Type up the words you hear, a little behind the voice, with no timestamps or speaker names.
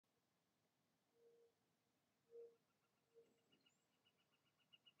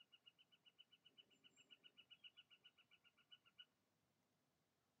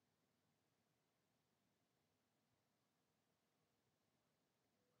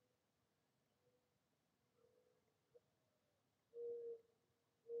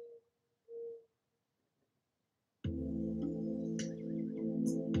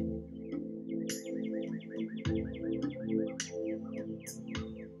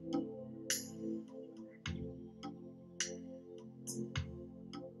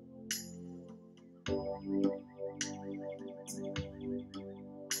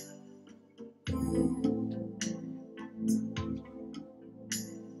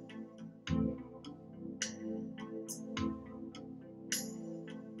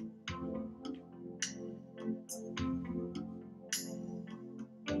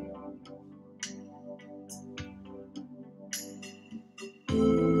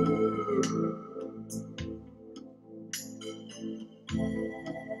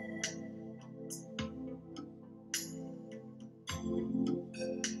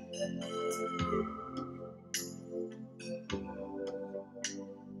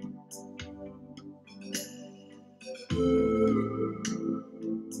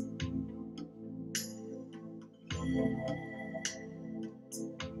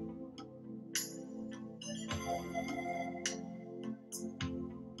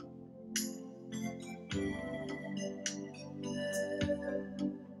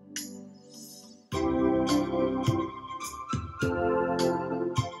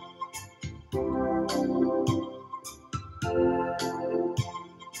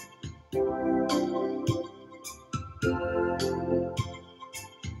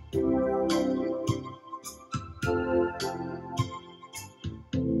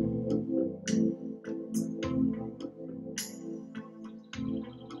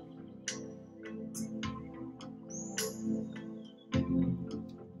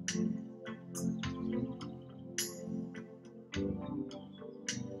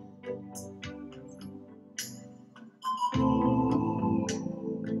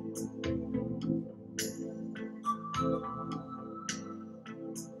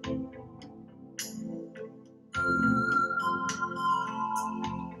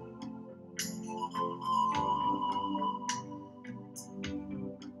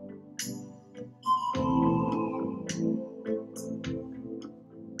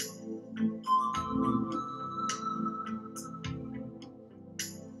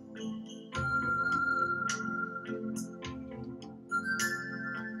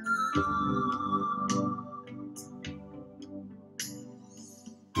So,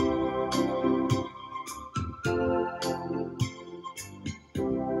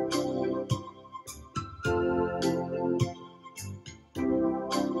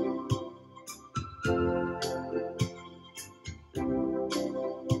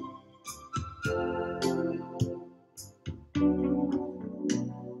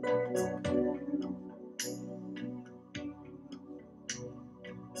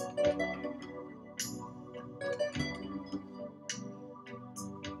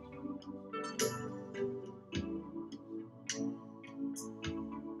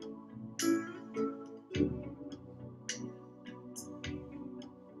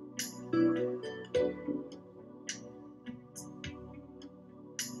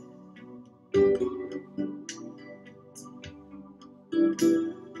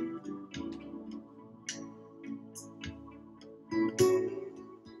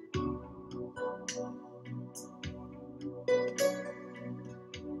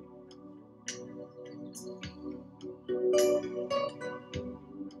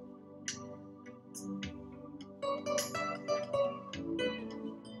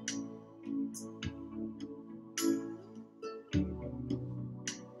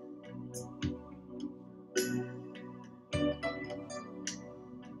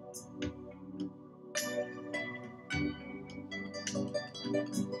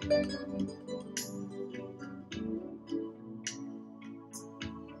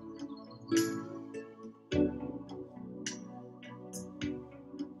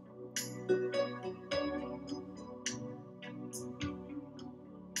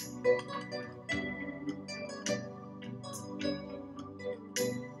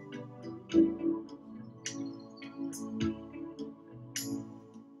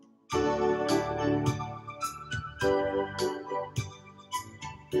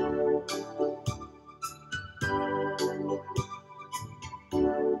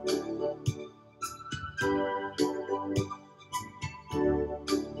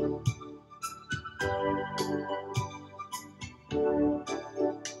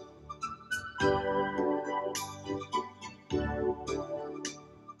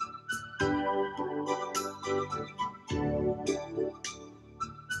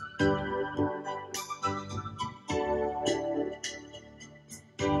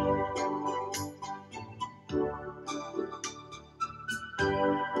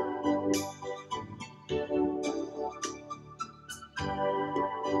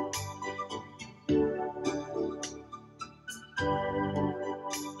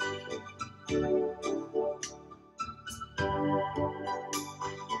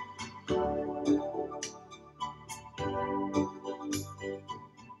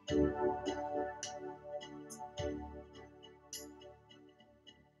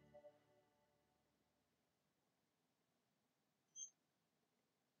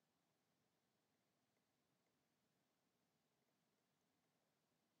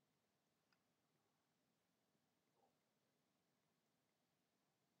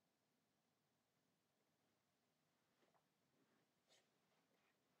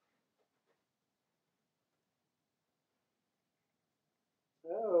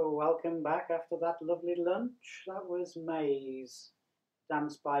 welcome back after that lovely lunch. That was Maze,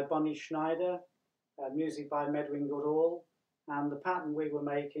 danced by Bonnie Schneider, music by Medwin Goodall, and the pattern we were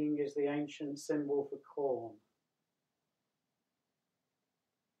making is the ancient symbol for corn.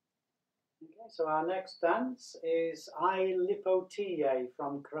 Okay, so our next dance is I Lipo Ti Je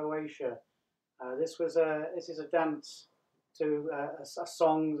from Croatia. This is a dance to a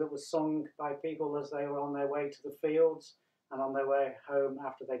song that was sung by people as they were on their way to the fields and on their way home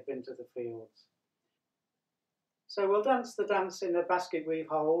after they'd been to the fields. So we'll dance the dance in the basket weave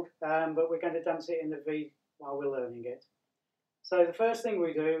hold, but we're going to dance it in the V while we're learning it. So the first thing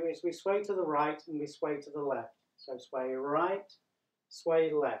we do is we sway to the right and we sway to the left. So sway right,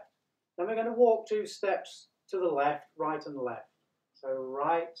 sway left. Then we're going to walk 2 steps to the left, right and left. So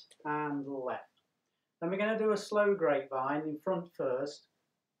right and left. Then we're going to do a slow grapevine in front first,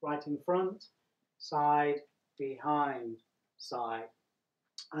 right in front, side, behind, side.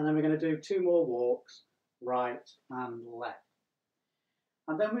 And then we're going to do 2 more walks, right and left.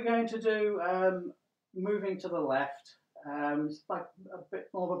 And then we're going to do moving to the left. It's like a bit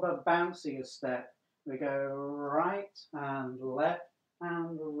more of a bouncier step. We go right and left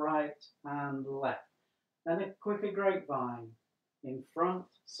and right and left. Then a quicker grapevine in front,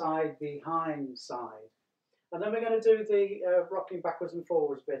 side, behind, side. And then we're going to do the rocking backwards and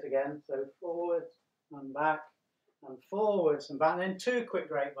forwards bit again. So forward and back and forwards and back. And then 2 quick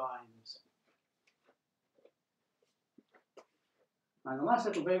grapevines. And the last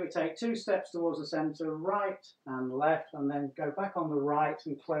little bit, we take 2 steps towards the centre, right and left, and then go back on the right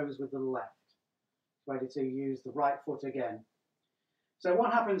and close with the left. Ready to use the right foot again. So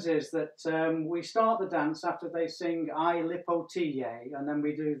what happens is that we start the dance after they sing I Lipo Ti Je, and then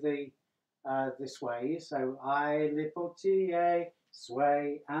we do the sway. So I Lipo Ti Je,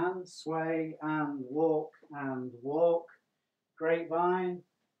 sway and walk, grapevine,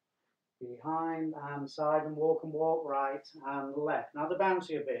 behind and side and walk right and left. Now the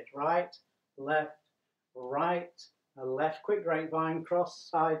bouncy a bit, right, left, left, quick grapevine, cross,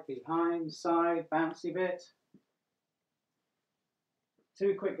 side, behind, side, bouncy bit.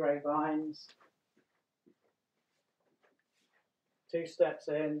 2 quick grapevines, 2 steps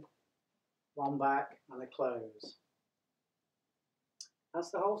in, 1 back and a close. That's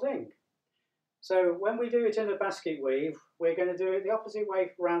the whole thing. So when we do it in a basket weave, we're going to do it the opposite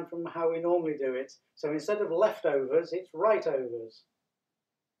way around from how we normally do it. So instead of leftovers, it's right overs.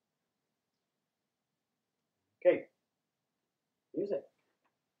 Okay, music.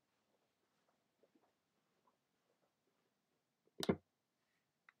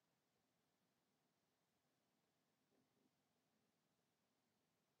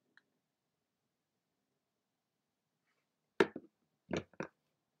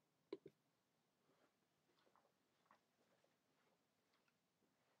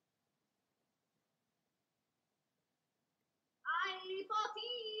 Lipo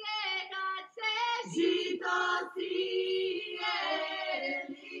Ti Je,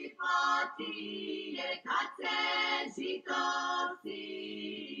 Lipo Ti Je,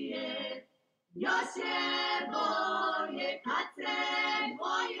 Yoshe boye katse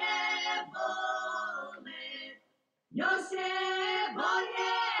boye vole. Yoshe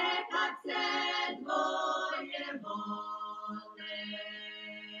boye katse boye vole.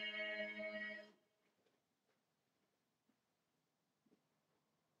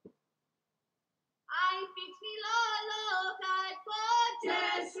 I fix me lolo kat po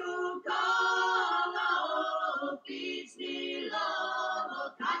Jesu kolo. Fix me lolo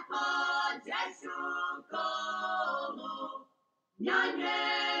kat po Jesu kolo. Nyanye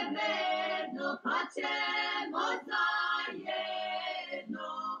medno pace moza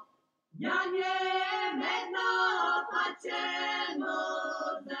jedno. Nyanye medno pace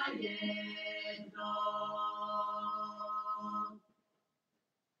moza jedno.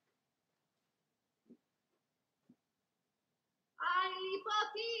 Lipo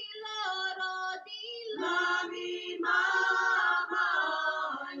Ti loro di la mi mama,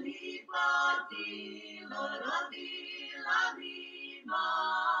 Lipo Ti loro di la mi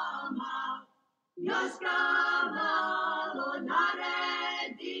mama. Yoshkavalo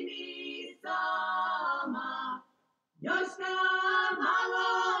naredini sama, Yoshkavalo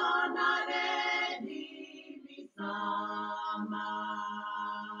naredini sama.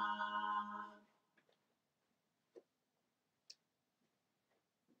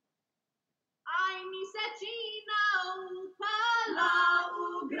 Ai mi secina upala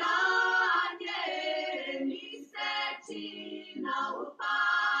ugranie, mi secina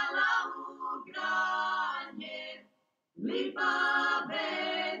upala ugranie, lipa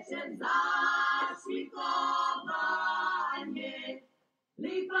večer zašikowanie,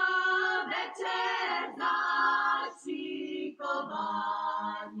 lipa večer zašikowanie.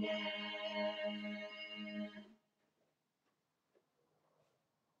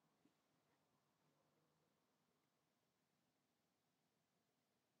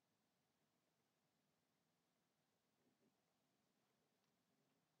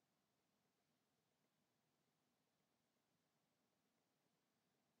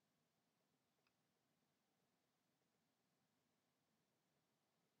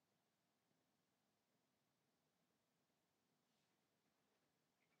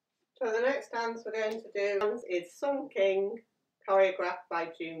 So the next dance we're going to do is Sun King, choreographed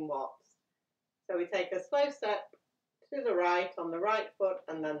by June Watts. So we take a slow step to the right on the right foot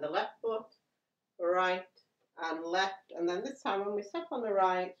and then the left foot, right and left, and then this time when we step on the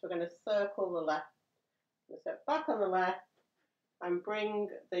right we're going to circle the left. We step back on the left and bring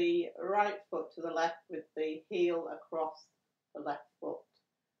the right foot to the left with the heel across the left foot.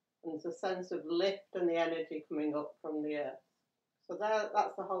 And there's a sense of lift and the energy coming up from the earth. So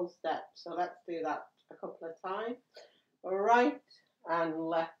that's the whole step. So let's do that a couple of times. Right and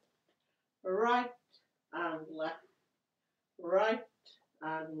left, right and left, right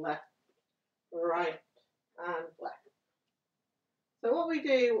and left, right and left. So what we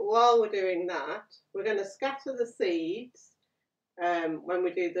do while we're doing that, we're going to scatter the seeds when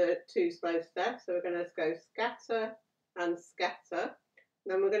we do the 2 slow steps. So we're going to go scatter and scatter.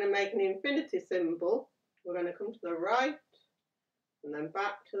 Then we're going to make an infinity symbol. We're going to come to the right and then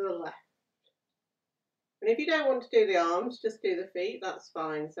back to the left. And if you don't want to do the arms, just do the feet, that's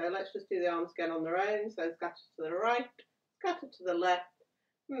fine. So let's just do the arms again on their own. So scatter to the right, scatter to the left,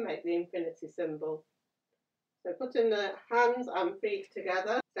 and make the infinity symbol. So putting the hands and feet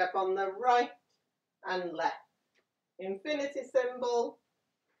together, step on the right and left. Infinity symbol,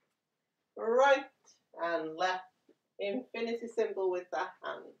 right and left, infinity symbol with the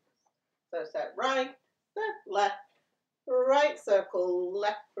hands. So step right, step left, right circle,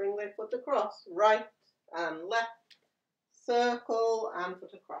 left, bring the foot across, right and left, circle and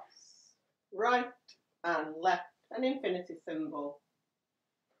foot across, right and left, an infinity symbol.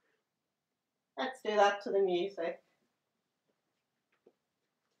 Let's do that to the music.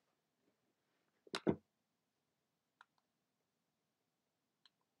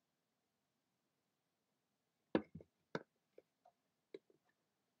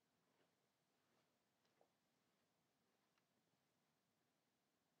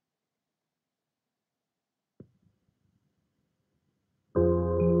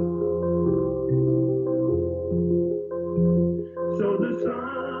 So the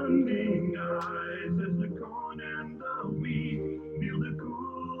sun king dies as the corn and the wheat feel the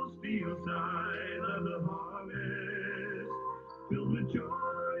cool steel side of the harvest. Filled with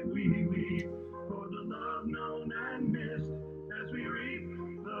joy we weep for the love known and missed as we reap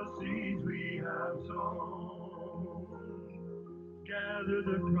the seeds we have sown. Gather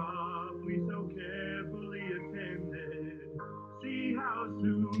the crop we so carefully attended. See how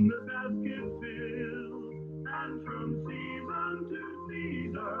soon the basket fills, and from season to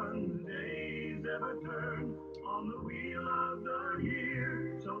season, days ever turn on the wheel of the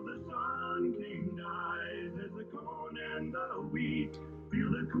year. So the sun king dies as the corn and the wheat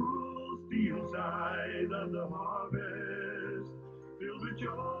feel the cool steel side of the harvest. Filled with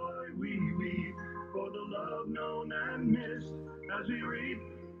joy we weep for the love known and missed as we reap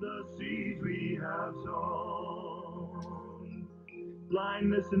the seeds we have sown.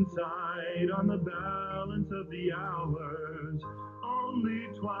 Blindness inside on the balance of the hours, only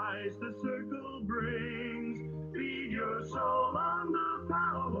twice the circle brings. Feed your soul on the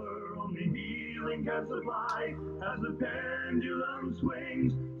power only healing can supply as the pendulum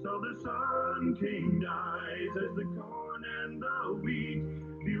swings. So the sun king dies as the corn and the wheat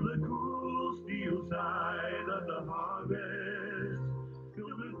feel the cool steel side of the harvest.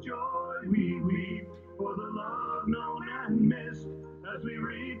 Filled with joy we weep for the love known and missed as we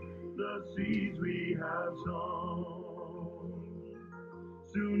reap the seeds we have sown.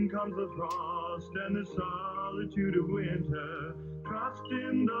 Soon comes the frost and the solitude of winter. Trust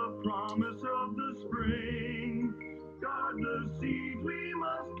in the promise of the spring. Guard the seeds we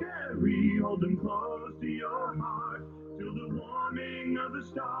must carry, hold them close to your heart till the warming of the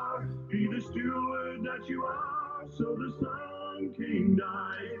star. Be the steward that you are. So the sun king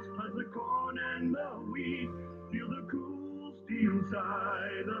dies as the corn and the wheat feel the cool steel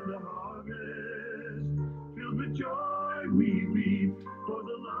side of the harvest. Filled with joy we weep for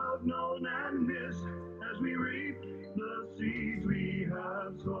the love known and missed as we reap the seeds we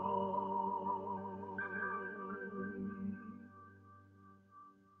have sown.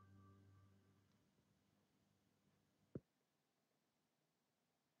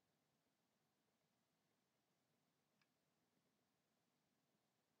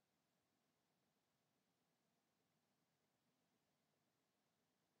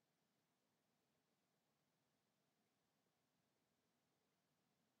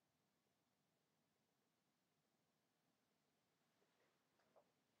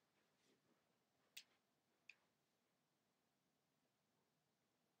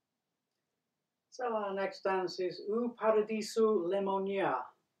 So our next dance is Paradisou Lemonia.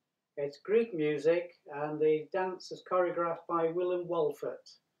 It's Greek music and the dance is choreographed by Willem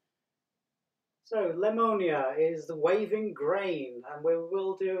Wolfert. So Lemonia is the waving grain, and we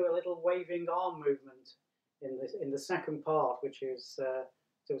will do a little waving arm movement in the second part, which is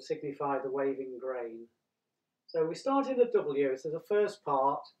to signify the waving grain. So we start in a W. So the first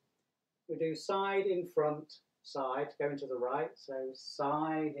part, we do side in front, side, going to the right. So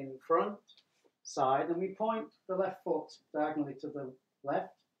side in front, side, and we point the left foot diagonally to the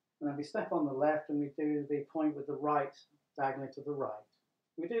left, and then we step on the left and we do the point with the right diagonally to the right.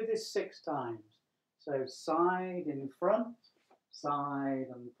 We do this 6 times. So side in front, side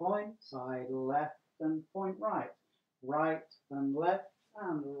and point, side left and point right, right and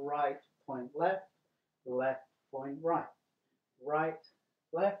right, point left, left point right, right,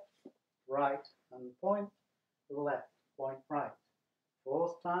 left, right and point, left point right.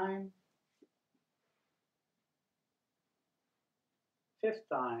 4th time, 5th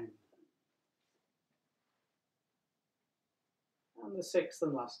time, And the sixth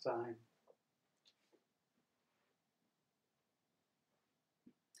and last time.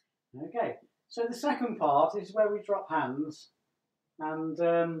 Okay, so the second part is where we drop hands, and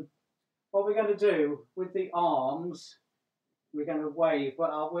what we're going to do with the arms, we're going to wave,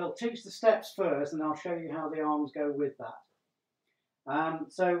 but we'll teach the steps first and I'll show you how the arms go with that.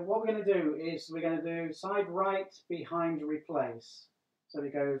 So what we're going to do is we're going to do side right, behind, replace. So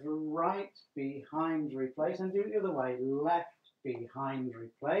it goes right, behind, replace, and do it the other way, left, behind,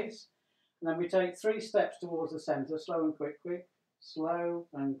 replace. And then we take 3 steps towards the centre, slow and quick, quick, slow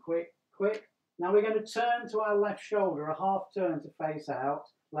and quick, quick. Now we're going to turn to our left shoulder, a half turn to face out,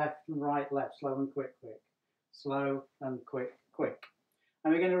 left and right, left, slow and quick, quick, slow and quick, quick.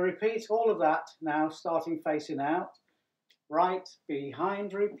 And we're going to repeat all of that now, starting facing out. Right,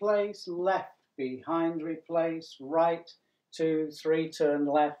 behind, replace, left, behind, replace, right, 2, 3, turn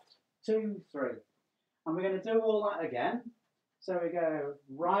left, 2, 3. And we're going to do all that again. So we go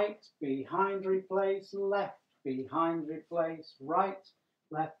right, behind, replace, left, behind, replace, right,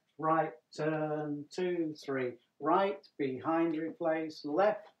 left, right, turn, 2, 3. Right, behind, replace,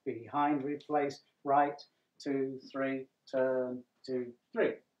 left, behind, replace, right, 2, 3, turn, 2,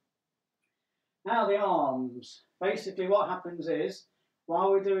 3. Now the arms. Basically what happens is,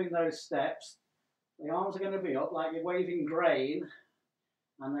 while we're doing those steps, the arms are going to be up like you're waving grain,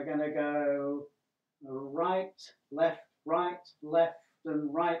 and they're going to go right, left,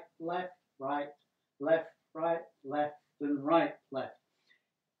 and right, left, right, left, right, left, and right, left.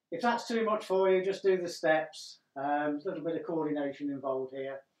 If that's too much for you, just do the steps. There's a little bit of coordination involved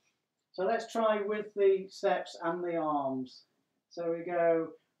here. So let's try with the steps and the arms. So we go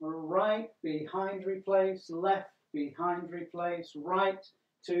right, behind, replace, left, behind, replace, right,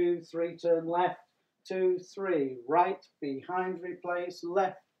 2, 3, turn left, 2, 3, right, behind, replace,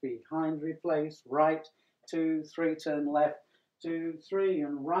 left, behind, replace, right, 2, 3, turn left, 2, 3,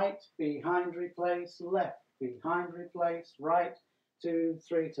 and right, behind, replace, left, behind, replace, right, 2,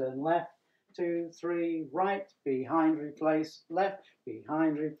 3, turn left, 2, 3, right, behind, replace, left,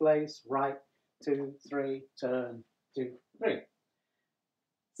 behind, replace, right, 2, 3, turn, 2, 3.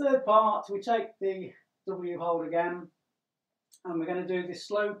 Third part, we take the W hold again, and we're going to do this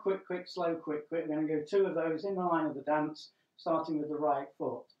slow, quick, quick, slow, quick, quick. We're going to go 2 of those in the line of the dance, starting with the right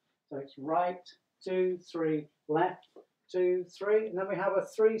foot. So it's right, 2, 3, left, 2, 3, and then we have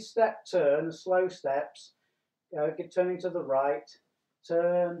a 3-step turn, slow steps, turning to the right,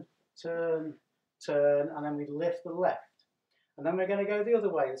 turn, turn, turn, and then we lift the left. And then we're going to go the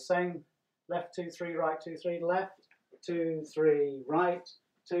other way, the same, left, 2, 3, right, 2, 3, left, 2, 3, right,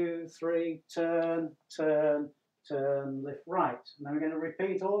 2, 3, turn, turn, turn, lift right. And then we're going to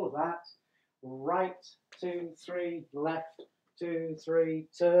repeat all of that. Right, 2, 3, left, 2, 3,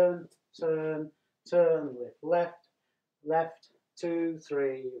 turn, turn, turn, lift left, left, 2,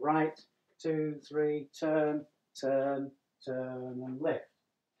 3, right, 2, 3, turn, turn, turn, and lift.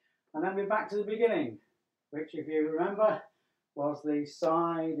 And then we're back to the beginning, which, if you remember, was the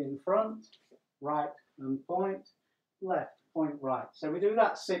side in front, right and point, left, point, right. So we do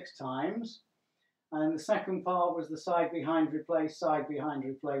that 6 times. And the second part was the side behind replace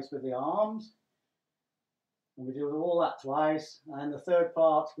with the arms. And we do all that twice. And the third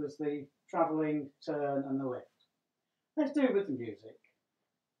part was the travelling, turn, and the lift. Let's do it with the music.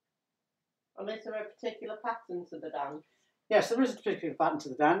 And is there a particular pattern to the dance? Yes, there is a particular pattern to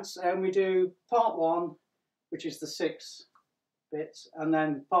the dance. And we do part 1, which is the 6 bits, and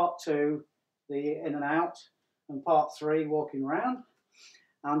then part 2, the in and out, and part 3, walking round.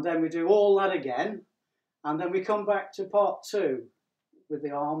 And then we do all that again, and then we come back to part 2 with the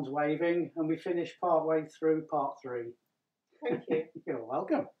arms waving, and we finish part way through part 3. Thank you. You're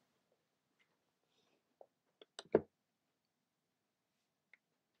welcome.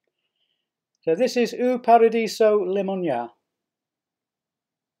 So this is U Paradisou Lemonia.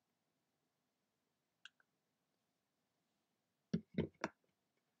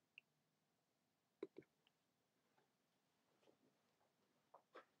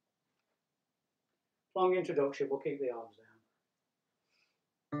 Long introduction, we'll keep the arms down.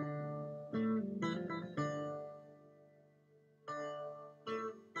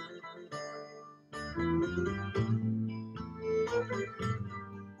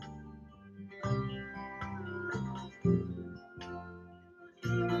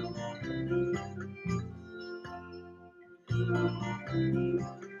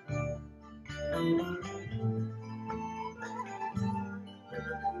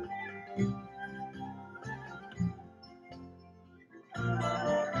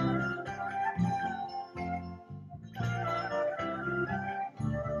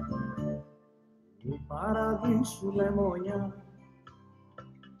 Paradisou, Lemonia,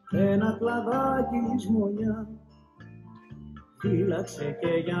 ένα κλαδάκι λησμονιά φύλαξε και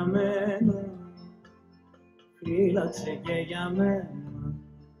για μένα, φύλαξε και για μένα.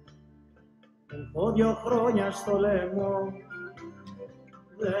 Έχω 2 χρόνια στο λαιμό,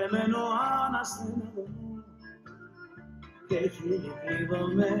 δεμένο ανασθενό και χείλη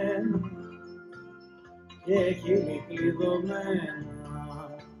κλειδωμένα, και χείλη κλειδωμένα.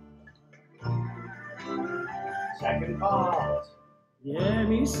 Second part.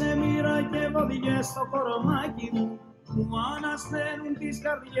 Γέμισε μοίρα και βοδιές στο κορομάκι μου, μου ανασταίνουν τις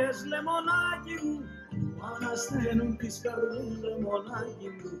καρδιές λεμονάκι μου, μου ανασταίνουν τις καρδιές λεμονάκι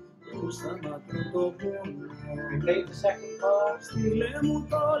μου, που σταματούν το πόνο. Repeat the second part. Στείλε μου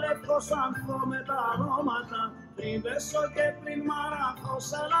το λευκό σανθό με τα αρώματα, πριν πέσω και πριν μαραθώ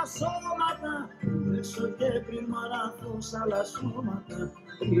σ' άλλα σώματα, πριν πέσω και πριν μαραθώ σ' άλλα σώματα,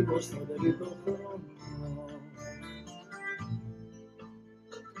 κρύβω στον τρίτο χρόνο.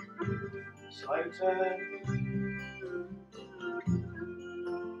 Slow turn.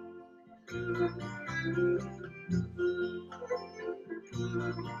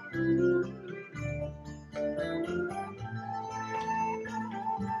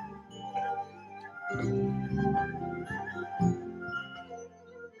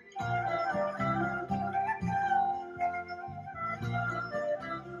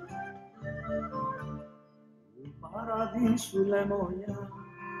 Παραδείσου Λεμονιά,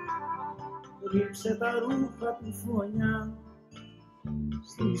 ρίψε τα ρούχα του φωνιά,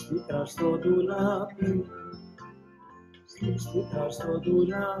 στη σπίτρα στο ντουλάπι, στη σπίτρα στο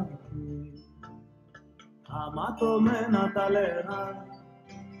ντουλάπι. Αματωμένα τα λερά,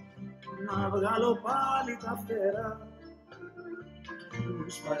 να βγάλω πάλι τα φτερά,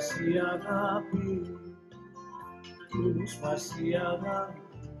 του σπάσει η αγάπη, του σπάσει η αγάπη.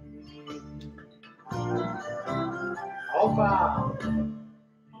 Opa!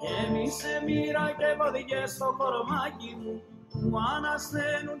 Γέμισε μοίρα και βοδιές στο κορομάκι μου, μου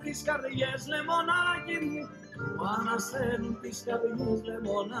ανασταίνουν τις καρδιές λεμονάκι μου, μου ανασταίνουν τις καρδιές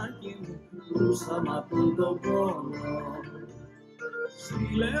λεμονάκι μου, που σταματούν τον πόνο.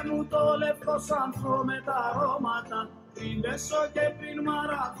 Στείλε μου το λευκό σανθό με τα αρώματα, πριν πέσω και πριν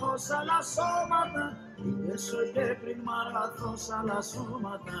μαραθώ σ' άλλα σώματα, πριν πέσω και πριν μαραθώ σ' άλλα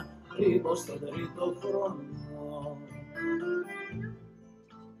σώματα, κρύβω στον τρίτο χρόνο.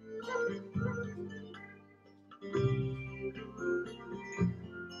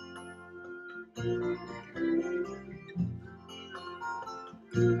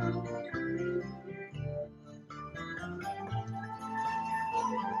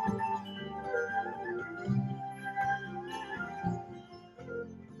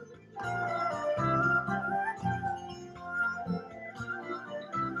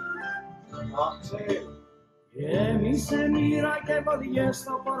 Part 2. Γέμισε μοίρα και βοδιές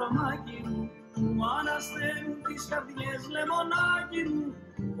στο κορομάκι μου, μου ανασταίνουν τις καρδιές λεμονάκι μου,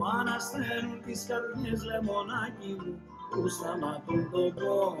 μου ανασταίνουν τις καρδιές λεμονάκι μου, που σταματούν τον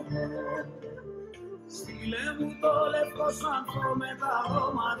πόνο. Στείλε μου το λευκό σανθό με τα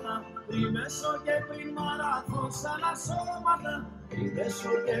αρώματα, πριν πέσω και πριν μαραθώ σ' άλλα σώματα, πριν πέσω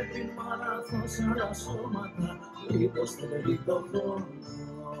και πριν μαραθώ σ' άλλα σώματα, κρύβω στον τρίτο χρόνο.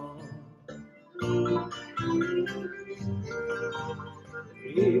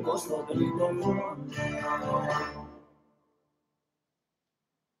 Κρύβω στον τρίτο χρόνο.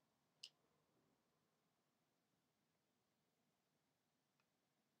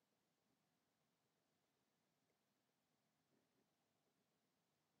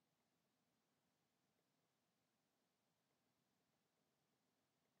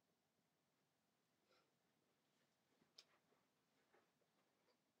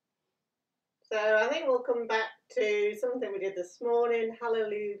 So I think we'll come back to something we did this morning,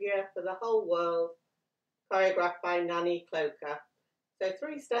 Hallelujah for the Whole World, choreographed by Nanni, Kloke. So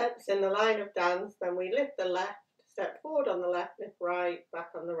 3 steps in the line of dance, then we lift the left, step forward on the left, lift right, back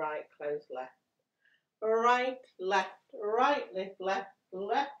on the right, close left. Right, lift left,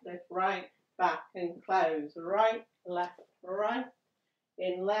 left, lift right, back and close. Right,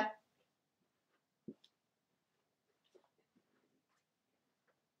 in left.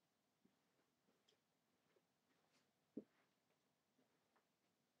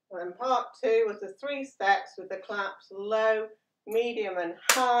 And part 2 was the 3 steps with the claps low, medium and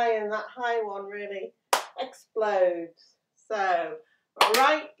high, and that high one really explodes. So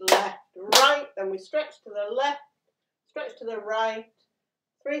right, right, then we stretch to the left, stretch to the right,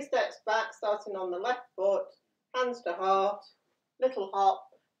 3 steps back starting on the left foot, hands to heart, little hop,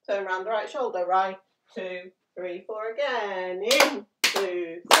 turn around the right shoulder, right, 2, 3, 4 again, in,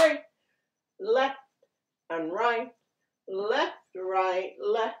 2, 3, left and right, left, right,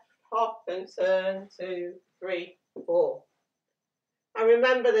 left, hop and turn, 2, 3, 4. And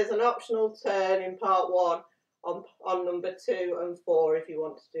remember there's an optional turn in part 1 on number 2 and 4 if you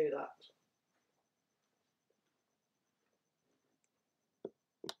want to do that.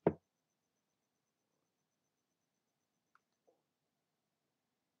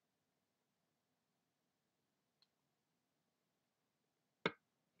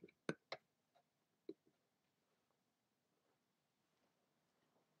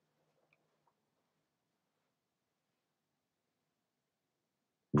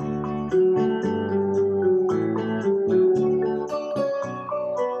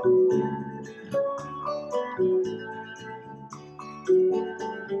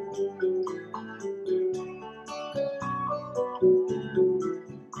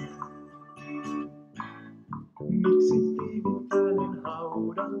 Miksi tiivit äänen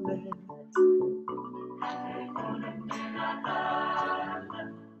haudalle?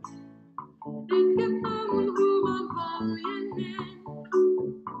 Nytkä aamun huuman valjenneen.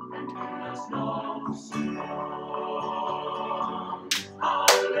 Ylös nousumaan.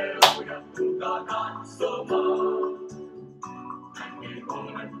 Halleluja, tulkaa katsomaan. Hän ei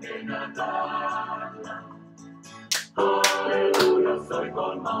ole enää täällä. Halleluja,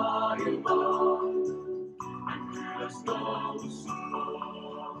 soikoon maailmaan. Hän ylös nousumaan.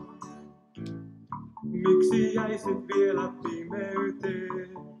 Miksi jäisit vielä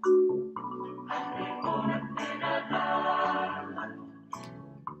pimeyteen? Hän ei ole enää täällä.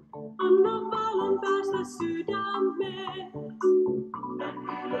 Anna valon päästä sydämeen. Hän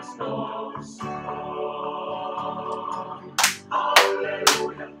ylös nousumaan.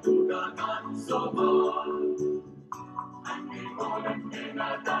 Halleluja, tulkaa katsomaan. Hän ei ole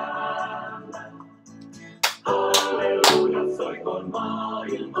enää täällä. Halleluja, soikoon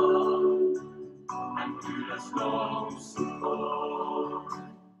maailmaan. Hän ylös nousumaan.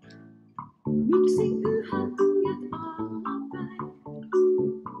 Miksi yhä kuljet allapäin?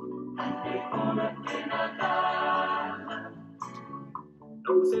 Hän ei ole enää täällä.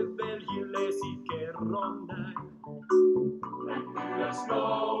 Nouse veljillesi, kerron näin. Hän ylös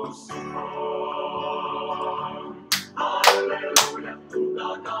nousumaan. Halleluja,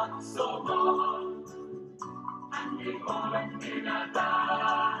 tulkaa katsomaan. Hän ei ole enää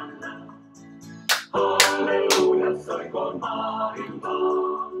täällä. Halleluja, soikoon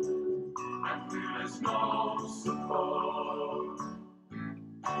maailmaan. Hän ylös nousumaan.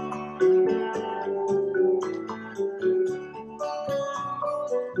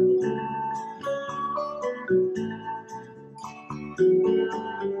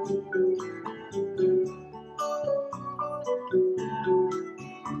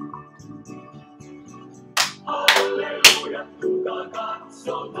 Halleluja, tulkaa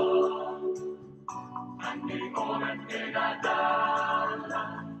katsomaan. Hän ei ole enää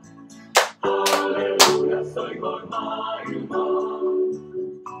täällä. Halleluja, soikoon maailmaan.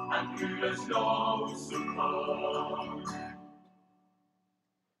 Hän ylös nousumaan.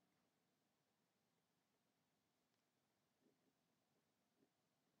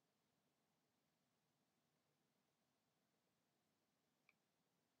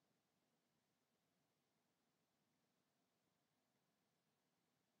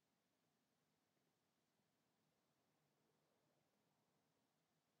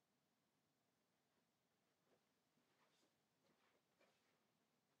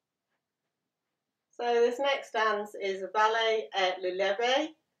 So this next dance is Valle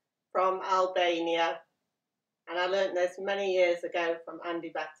Luleve from Albania, and I learnt this many years ago from Andy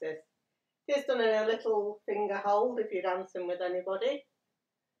Battis. It's done in a little finger hold if you're dancing with anybody.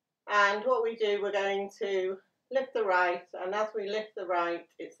 And what we do, we're going to lift the right, and as we lift the right,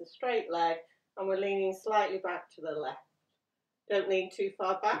 it's a straight leg, and we're leaning slightly back to the left. Don't lean too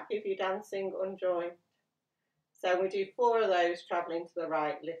far back if you're dancing unjoined. So we do 4 of those, travelling to the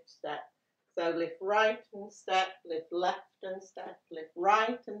right, lift, step. So lift right and step, lift left and step, lift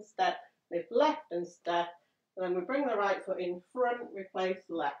right and step, lift left and step, and then we bring the right foot in front, replace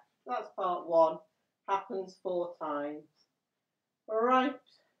left. That's part 1, happens 4 times. Right,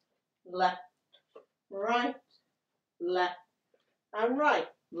 left, right, left, and right,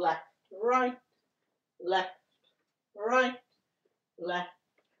 left, right, left, right, left,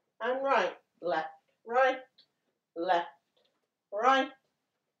 and right, left, right, left, right,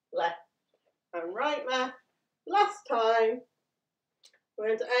 left, and right, left. Last time, we're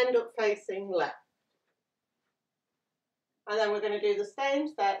going to end up facing left. And then we're going to do the same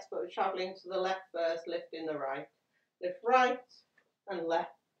steps, but we're travelling to the left first, lifting the right. Lift right and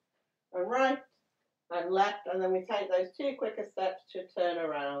left, and right and left, and then we take those 2 quicker steps to turn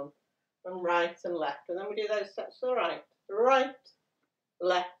around, and right and left. And then we do those steps to the right, right,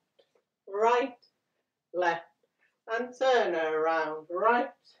 left, right, left, and turn around, right,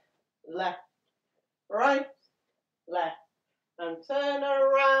 left, right, left, and turn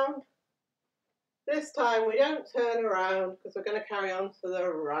around. This time we don't turn around because we're going to carry on to the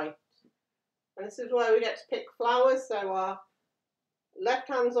right. And this is where we get to pick flowers. So our left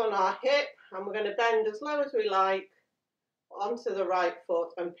hand's on our hip and we're going to bend as low as we like onto the right foot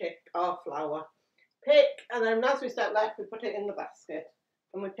and pick our flower. Pick, and then as we step left we put it in the basket.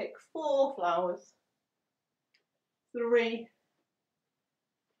 And we pick 4 flowers. 3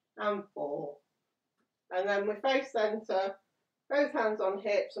 and 4. And then we face centre, both hands on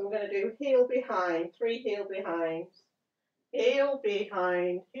hips, and we're going to do heel behind, 3 heel behinds. Heel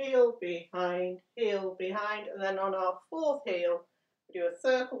behind, heel behind, heel behind, and then on our 4th heel, we do a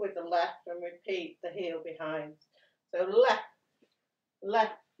circle with the left and repeat the heel behinds. So left,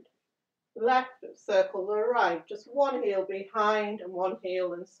 left, left, circle the right, just 1 heel behind and 1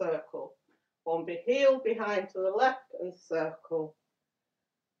 heel and circle. 1 heel behind to the left and circle.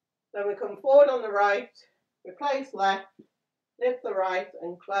 Then we come forward on the right, replace left, lift the right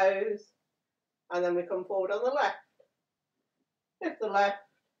and close, and then we come forward on the left, lift the left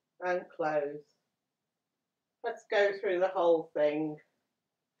and close. Let's go through the whole thing.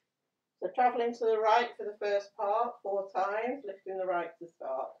 So travelling to the right for the first part 4 times, lifting the right to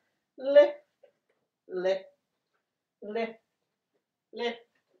start. Lift, lift, lift, lift,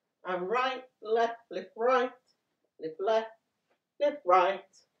 and right, left, lift right, lift left, lift right,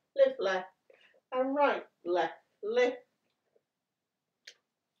 lift left, and right, left, lift.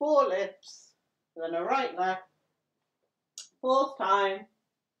 4 lifts, and then a right, left. 4th time,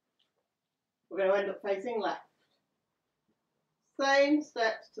 we're going to end up facing left. Same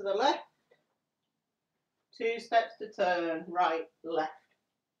steps to the left, 2 steps to turn, right, left.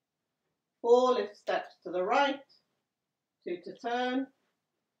 4 lift steps to the right, 2 to turn,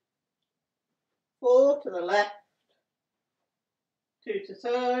 4 to the left, 2 to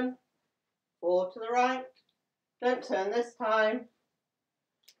turn, 4 to the right. Don't turn this time,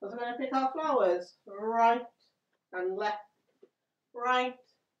 because we're going to pick our flowers. Right and left, right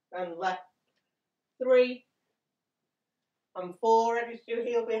and left. 3 and 4, ready to do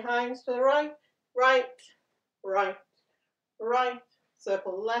heel behinds to the right, right, right, right,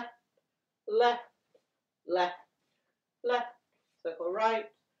 circle left, left, left, left, circle right,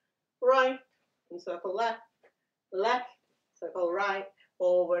 right, and circle left, left, circle right,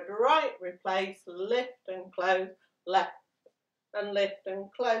 forward, right, replace, lift and close, left, and lift and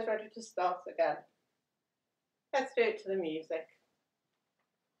close, ready to start again. Let's do it to the music.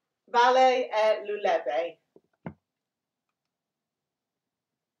 Valle e Luleve.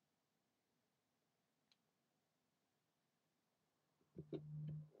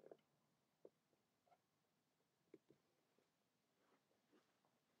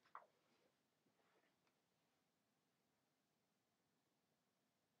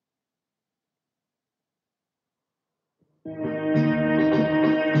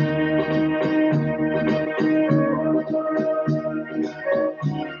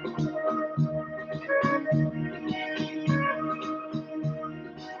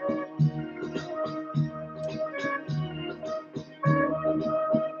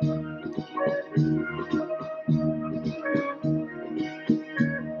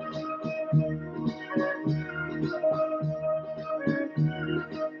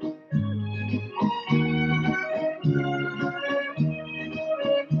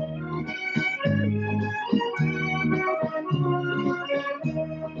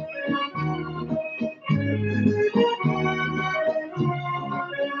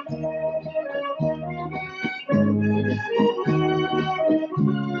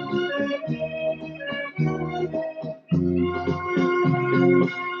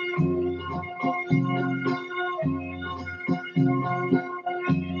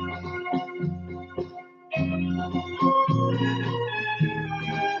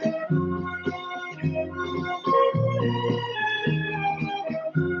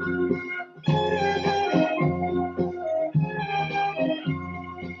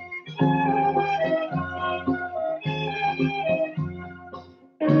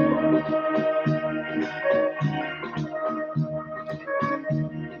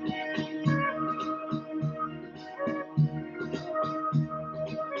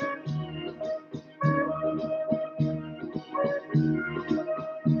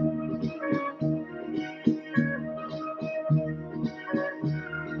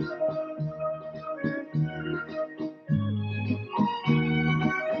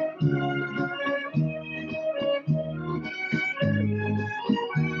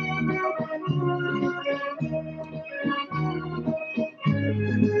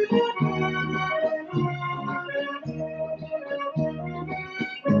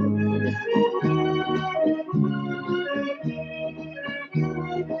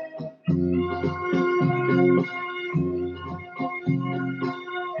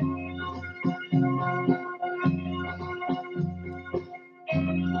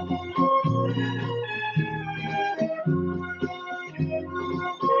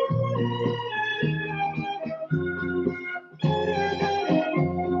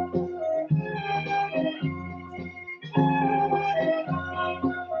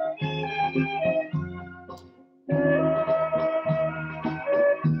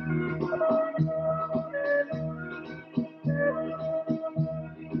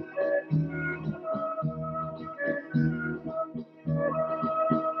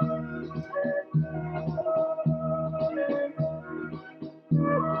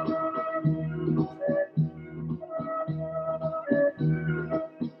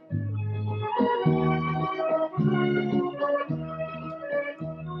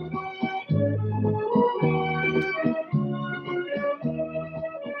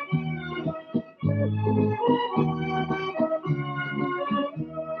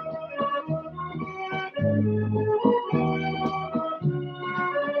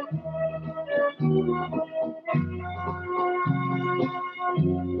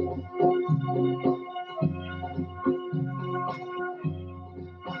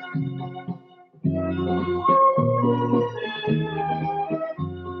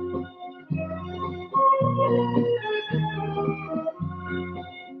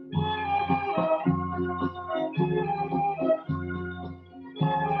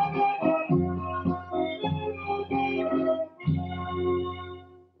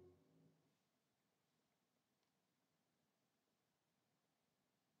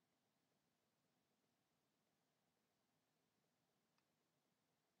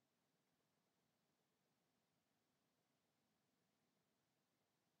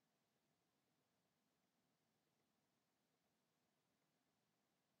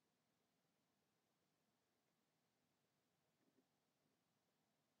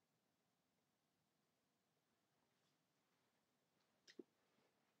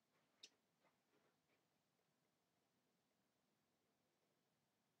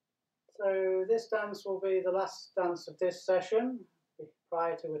 So this dance will be the last dance of this session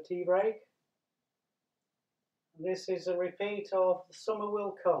prior to a tea break. And this is a repeat of The Summer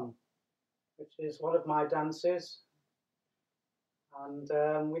Will Come, which is one of my dances.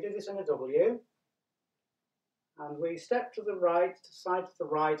 And we do this in a W. And we step to the right, side to the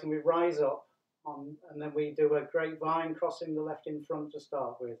right, and we rise up. And then we do a grapevine crossing the left in front to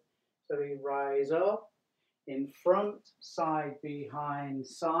start with. So we rise up, in front, side, behind,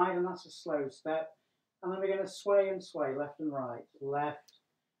 side, and that's a slow step. And then we're going to sway and sway, left and right, left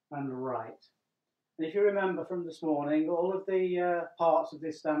and right. And if you remember from this morning, all of the parts of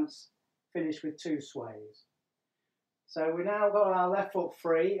this dance finish with 2 sways. So we now got our left foot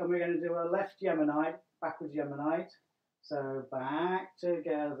free, and we're going to do a left Yemenite, backwards Yemenite. So back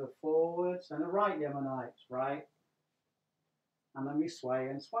together, forwards, and a right Yemenite, right. And then we sway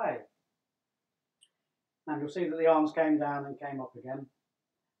and sway. And you'll see that the arms came down and came up again.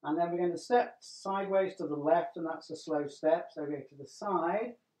 And then we're going to step sideways to the left, and that's a slow step. So we go to the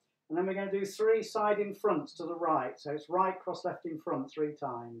side, and then we're going to do 3 side in fronts to the right. So it's right, cross, left in front 3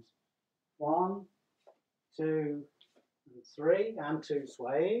 times. 1, 2, and 3, and 2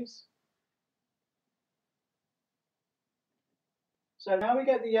 sways. So now we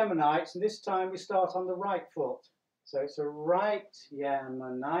get the Yemenites, and this time we start on the right foot. So it's a right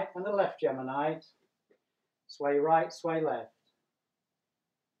Yemenite and a left Yemenite. Sway right, sway left.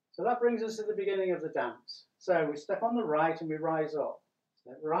 So that brings us to the beginning of the dance. So we step on the right and we rise up.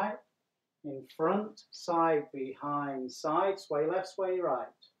 Step right, in front, side, behind, side, sway left, sway right.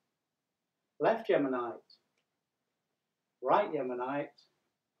 Left Yemenite, right Yemenite,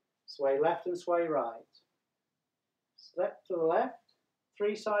 sway left and sway right. Step to the left,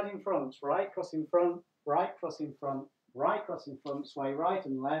 3 side in front, right cross in front, right cross in front, right cross in front, sway right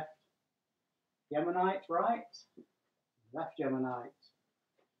and left. Yemenite right, left Yemenite,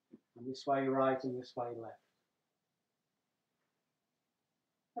 and we sway right and we sway left.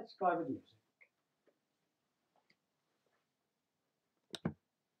 Let's try with music.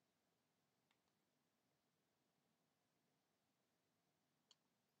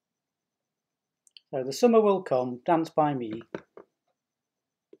 So The Summer Will Come, danced by me.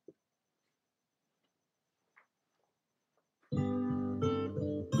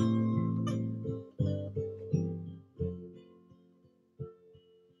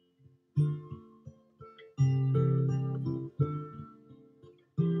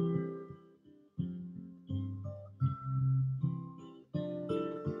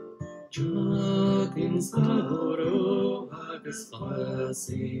 Jokin sauro agus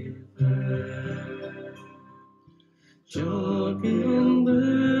pasive. Jokin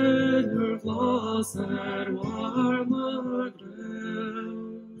bidder glas warma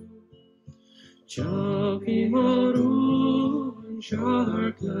grew. Jokin marun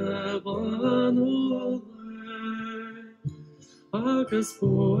shark lebanule. Agus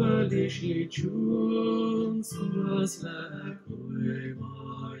polishi chun sus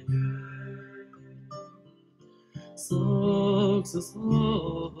Sogs a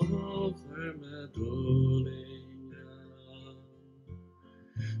sog medulinga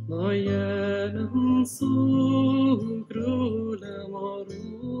Noyen so grule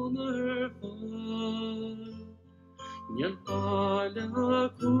moruner fa Nyalpala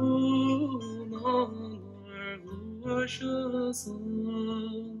kunan Rushasan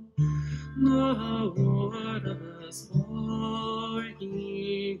Na waras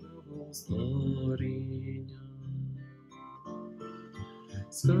fighting Storinya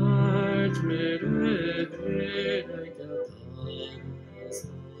Start me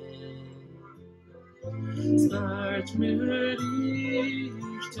Start me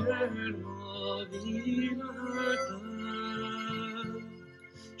richter movina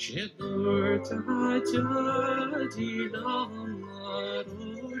Shedur ta dilam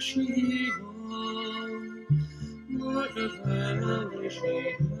roshi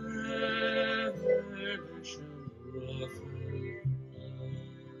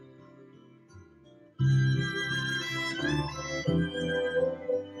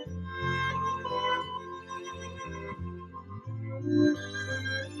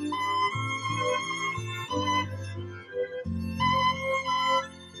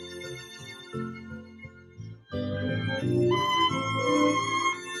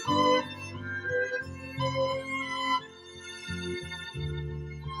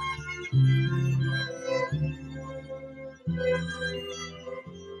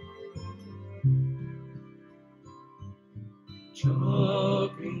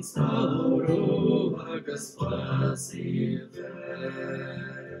Jokin sauro agus pasive.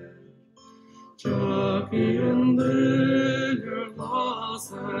 Jokin bidder glas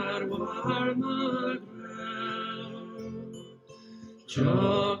laser var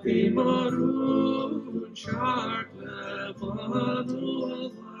Jockey maroon, shark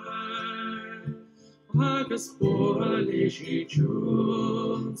levanova, Agus polishi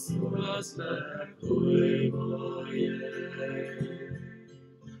chunts was lekui moye.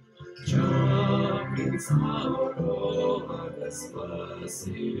 Jockey sauro, agus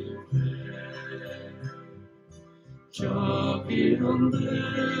pasive, Jockey on the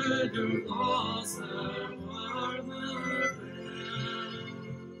laser war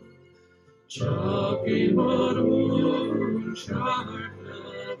Jockey maroon, shark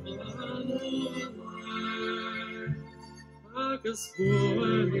levanova, Agus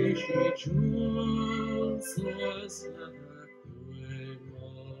polishi chunts was lekui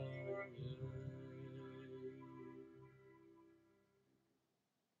moye.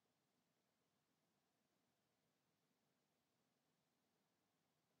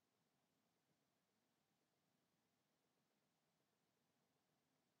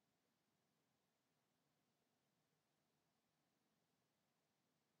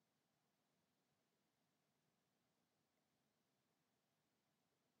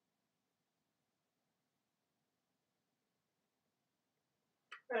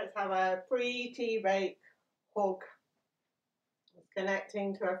 Let's have a pre-tea break hug. It's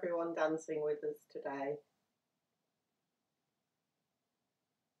connecting to everyone dancing with us today.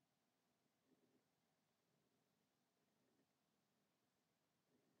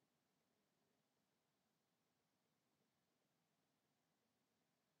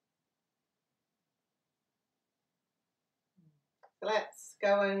 So let's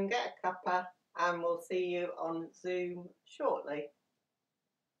go and get a cuppa and we'll see you on Zoom shortly.